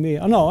symmetric in B.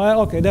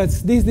 No, okay,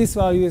 this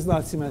value is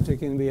not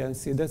symmetric in B and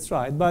C. That's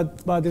right.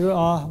 But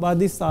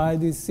this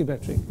side is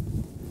symmetric.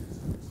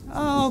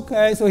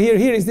 Okay, so here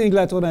is the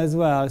Ingleton as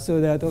well. So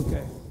that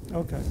okay.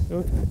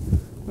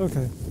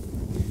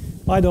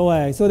 By the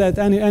way, so that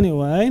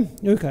anyway,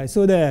 okay,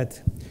 so that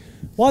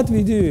what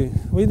we do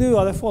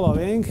the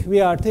following.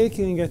 We are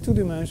taking a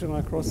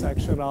two-dimensional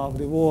cross-section of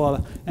the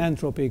whole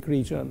entropic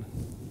region.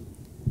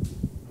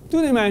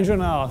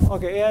 Two-dimensional,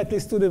 okay, at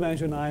least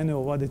two-dimensional, I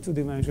know what the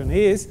two-dimension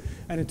is.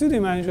 And the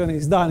two-dimension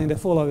is done in the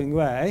following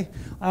way.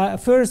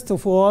 First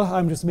of all,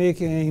 I'm just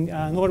making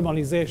a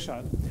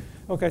normalization.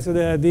 Okay, so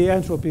the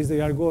entropies,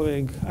 they are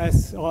going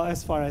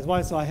as far as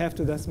y, so I have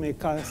to just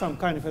make some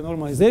kind of a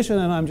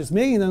normalization, and I'm just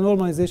making the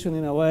normalization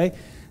in a way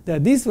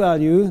that this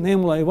value,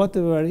 namely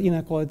whatever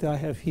inequality I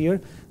have here,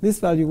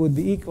 this value would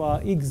be equal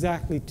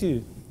exactly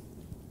to.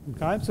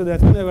 Okay, so that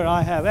whenever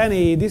I have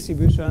any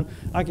distribution,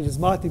 I can just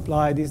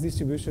multiply this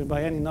distribution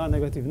by any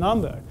non-negative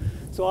number.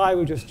 So I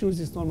will just choose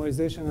this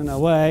normalization in a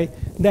way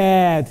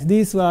that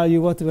this value,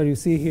 whatever you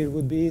see here,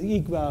 would be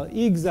equal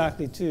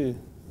exactly to.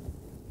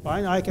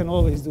 Fine, I can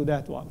always do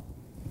that one.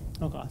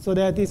 Okay, so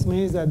that this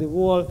means that the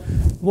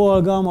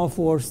whole gamma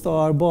 4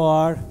 star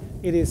bar,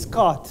 it is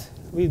cut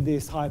with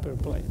this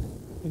hyperplane.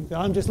 Okay,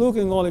 I'm just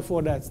looking only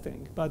for that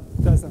thing, but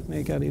it doesn't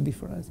make any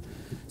difference.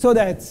 So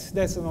that's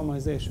a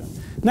normalization.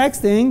 Next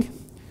thing,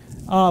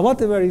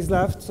 whatever is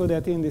left, so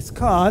that in this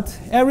cut,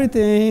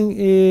 everything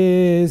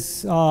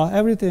is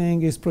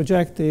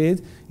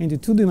projected into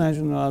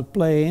two-dimensional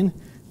plane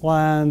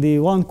when the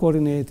one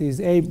coordinate is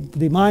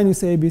the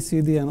minus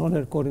ABCD and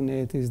other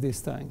coordinate is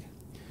this thing.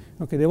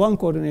 Okay, the one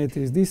coordinate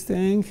is this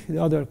thing,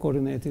 the other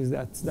coordinate is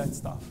that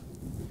stuff.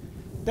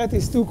 That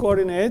is two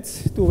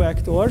coordinates, two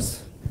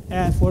vectors.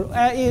 And for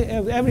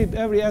every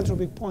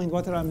entropic point,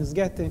 what I'm just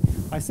getting,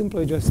 I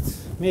simply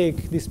just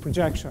make this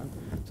projection.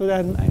 So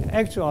then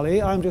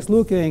actually, I'm just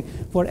looking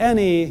for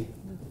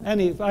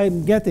if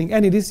I'm getting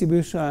any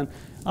distribution,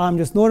 I'm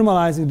just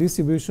normalizing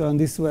distribution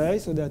this way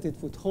so that it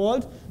would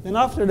hold. Then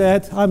after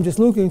that, I'm just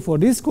looking for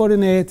this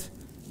coordinate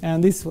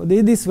and this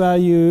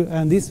value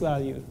and this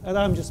value. And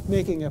I'm just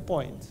making a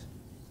point.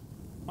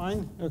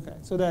 Fine? Okay.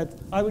 So that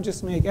I would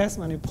just make as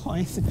many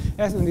points,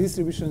 as many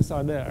distributions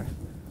are there.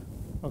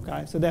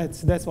 Okay, so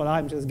that's what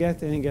I'm just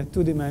getting, a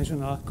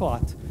two-dimensional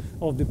cut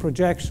of the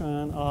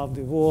projection of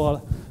the whole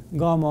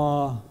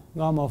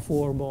gamma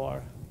 4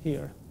 bar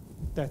here.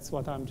 That's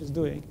what I'm just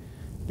doing.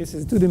 This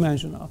is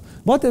two-dimensional.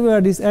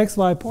 Whatever this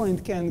xy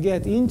point can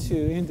get into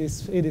in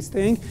this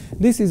thing,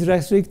 this is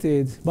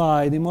restricted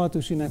by the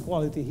Matus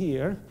inequality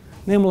here.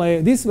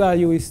 Namely, this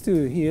value is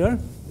 2 here.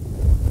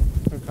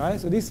 Okay,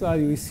 so this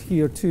value is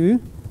here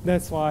 2.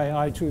 That's why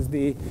I choose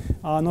the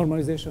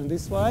normalization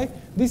this way.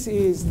 This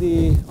is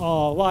the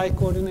y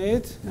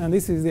coordinate, and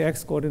this is the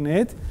x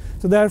coordinate.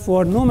 So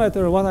therefore, no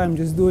matter what I'm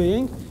just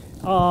doing,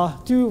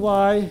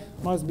 2y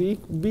must be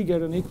bigger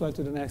than or equal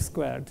to the x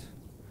squared.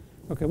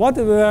 Okay,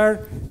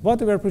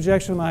 whatever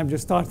projection I'm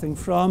just starting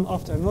from,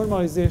 after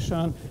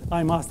normalization,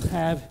 I must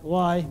have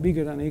y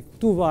bigger than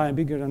 2y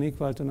bigger than or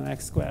equal to the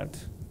x squared.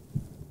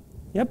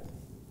 Yep.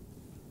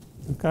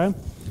 Okay.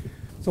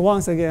 So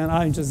once again,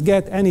 I just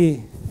get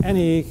any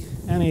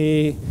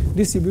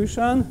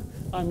distribution.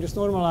 I'm just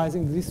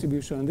normalizing the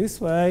distribution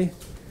this way.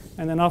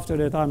 And then after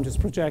that, I'm just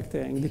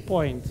projecting the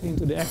point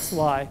into the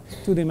xy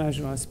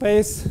two-dimensional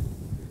space.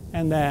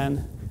 And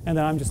then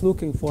I'm just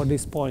looking for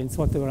these points,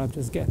 whatever I'm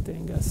just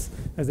getting as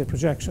a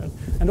projection.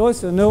 And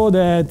also know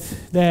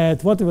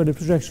that whatever the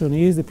projection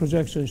is, the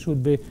projection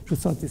should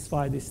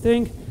satisfy this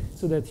thing.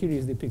 So that here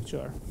is the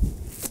picture.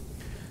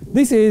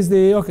 This is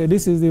the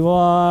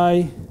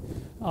y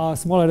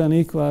smaller than or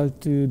equal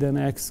to than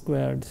x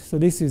squared. So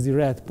this is the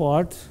red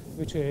part,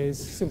 which is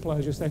simply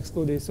I just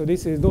exclude this. So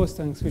this is those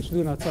things which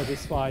do not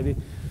satisfy the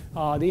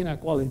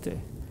inequality.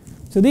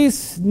 So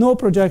this no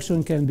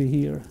projection can be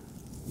here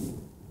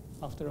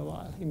after a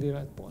while in the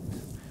red point.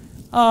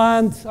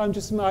 And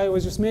I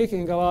was just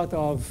making a lot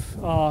of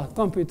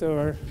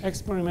computer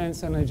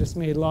experiments, and I just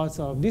made lots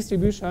of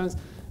distributions.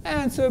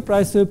 And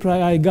surprise,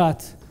 surprise, I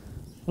got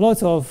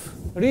lots of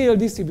real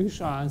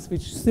distributions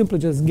which simply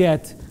just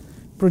get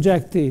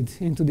projected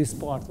into this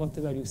part,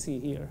 whatever you see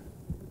here.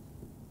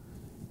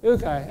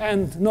 Okay,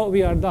 and now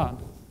we are done.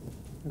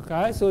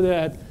 Okay, so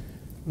that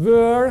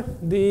were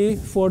the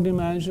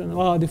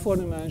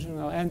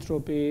four-dimensional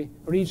entropy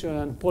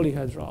region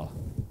polyhedral,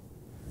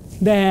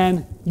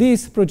 then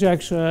this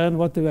projection,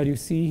 whatever you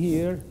see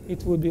here,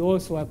 it would be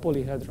also a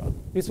polyhedral.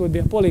 This would be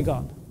a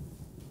polygon.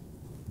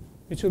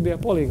 It should be a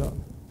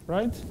polygon,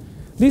 right?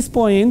 This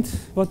point,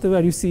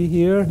 whatever you see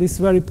here, this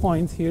very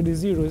point here, the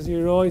 0,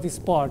 0, it is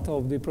part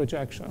of the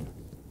projection.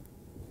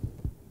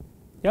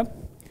 Yep.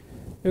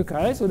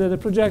 Okay, so that the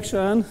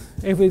projection,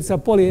 if it's a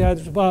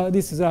polyhedron,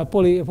 this is a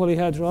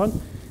polyhedron,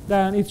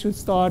 then it should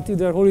start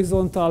either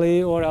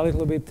horizontally or a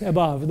little bit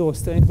above those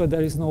things, but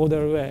there is no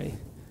other way.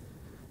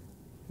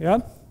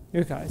 Yeah?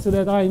 Okay, so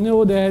that I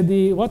know that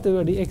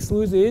whatever the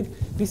excluded,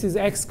 this is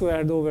x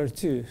squared over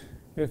 2.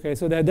 Okay,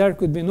 so that there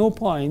could be no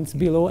points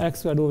below x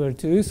squared over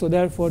 2. So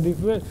therefore,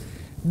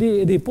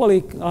 the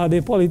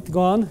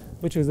polygon,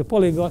 which is the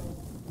polygon,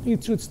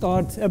 it should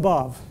start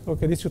above.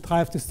 Okay, this should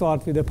have to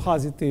start with a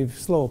positive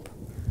slope,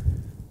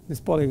 this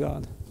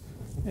polygon.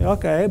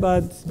 Okay,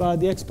 but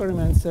the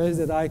experiment says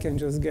that I can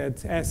just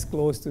get as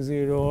close to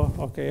 0,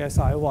 okay, as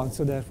I want.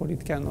 So therefore,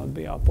 it cannot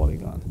be a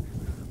polygon.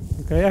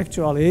 Okay,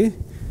 actually,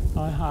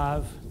 I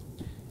have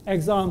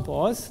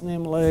examples,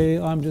 namely,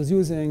 I'm just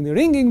using the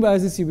ringing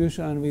bias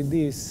distribution with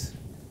these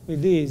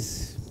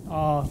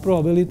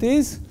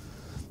probabilities.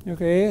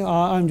 Okay,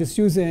 I'm just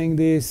using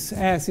this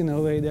S in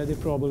a way that the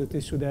probability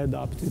should add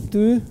up to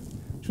 2,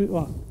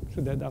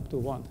 should add up to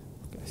 1.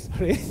 Okay.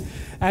 sorry.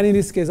 And in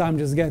this case, I'm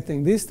just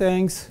getting these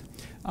things.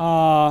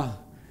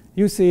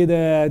 You see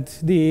that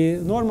the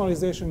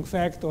normalization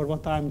factor,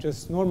 what I'm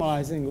just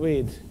normalizing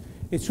with,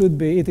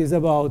 it is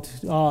about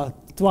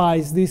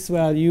twice this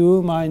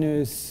value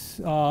minus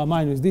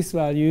this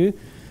value,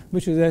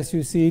 which is, as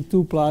you see,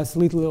 2 plus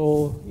little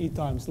o e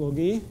times log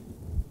e,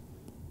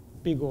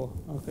 big O.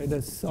 Okay,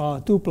 that's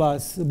 2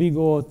 plus big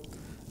O,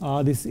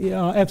 this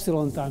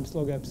epsilon times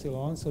log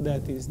epsilon. So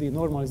that is the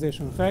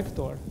normalization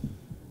factor.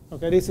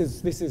 Okay, this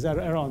is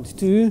around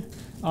 2.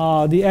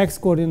 The x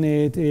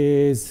coordinate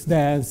is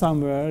then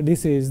somewhere.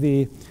 This is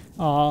the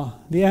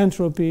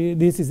entropy.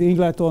 This is the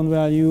Ingleton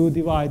value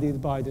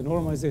divided by the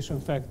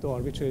normalization factor,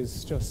 which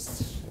is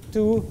just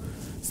 2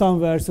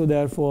 somewhere. So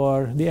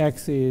therefore, the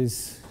x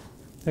is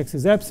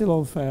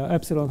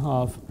epsilon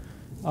half.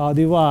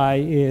 The y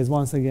is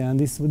once again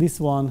this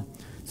one.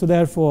 So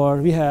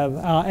therefore, we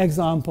have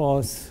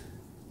examples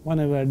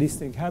whenever this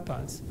thing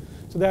happens.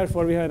 So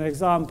therefore, we have an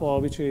example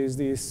which is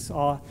this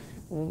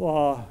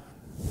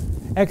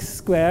x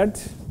squared,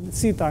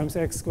 c times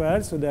x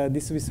squared. So that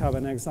we have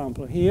an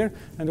example here.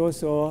 And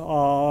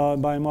also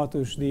by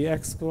Matus, the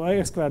x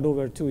squared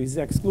over 2 is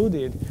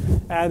excluded.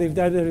 And if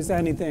there is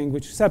anything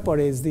which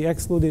separates the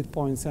excluded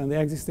points and the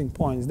existing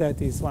points,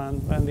 that is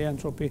when the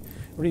entropy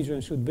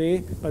region should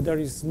be. But there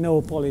is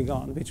no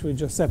polygon which will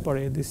just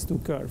separate these two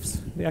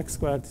curves, the x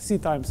squared, c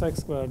times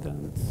x squared,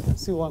 and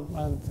c1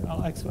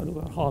 and x squared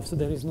over half. So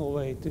there is no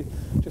way to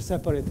just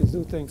separate these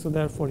two things. So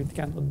therefore, it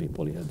cannot be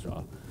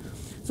polyhedral.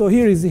 So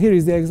here is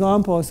the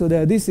example. So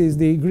that this is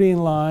the green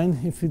line.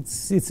 If it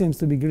seems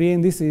to be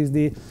green, this is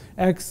the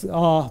x.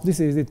 This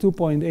is the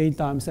 2.8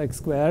 times x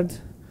squared.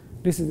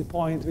 This is the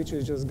point which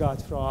we just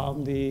got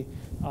from the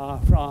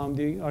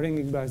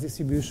Ringing-Bass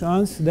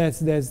distributions. That's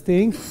the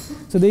thing.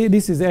 So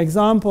this is the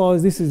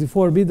examples. This is the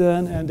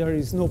forbidden, and there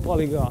is no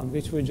polygon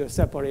which will just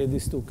separate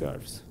these two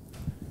curves.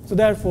 So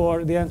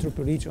therefore, the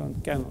entropy region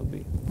cannot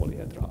be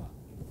polyhedral.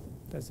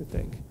 That's the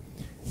thing.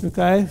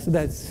 Okay, so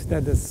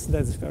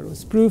that's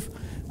Ferro's proof.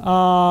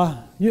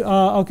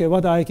 Okay,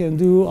 what I can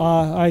do,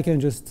 I can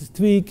just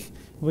tweak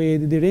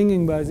with the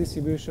Ringing-Bass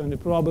distribution the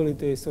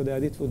probability so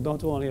that it would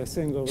not only a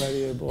single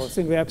variable,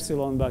 single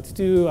epsilon, but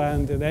 2,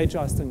 and the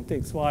adjusting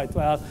takes quite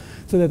well,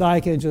 so that I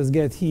can just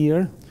get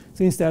here.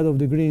 So instead of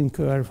the green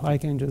curve, I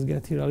can just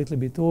get here a little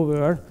bit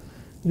over.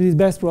 These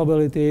best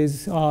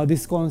probabilities,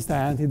 this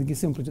constant, it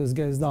simply just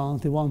gets down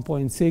to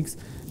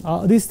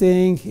 1.6. This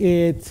thing,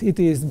 it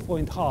is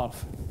 0.5.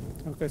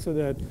 Okay, so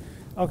that,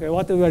 okay,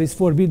 whatever is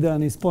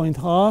forbidden is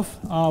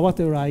 0.5.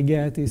 Whatever I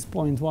get is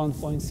 0.1,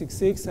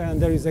 0.66,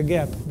 and there is a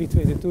gap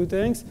between the two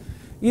things.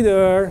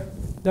 Either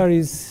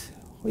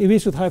we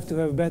should have to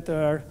have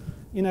better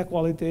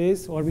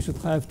inequalities, or we should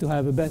have to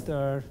have a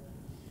better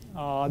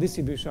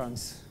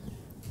distributions,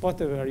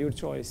 whatever your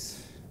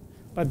choice.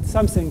 But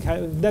something,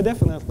 that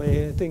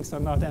definitely things are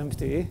not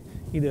empty,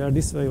 either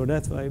this way or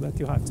that way, but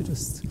you have to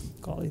just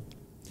call it.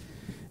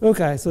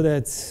 Okay, so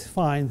that's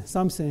fine.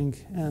 Something,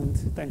 and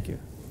thank you.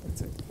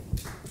 That's it.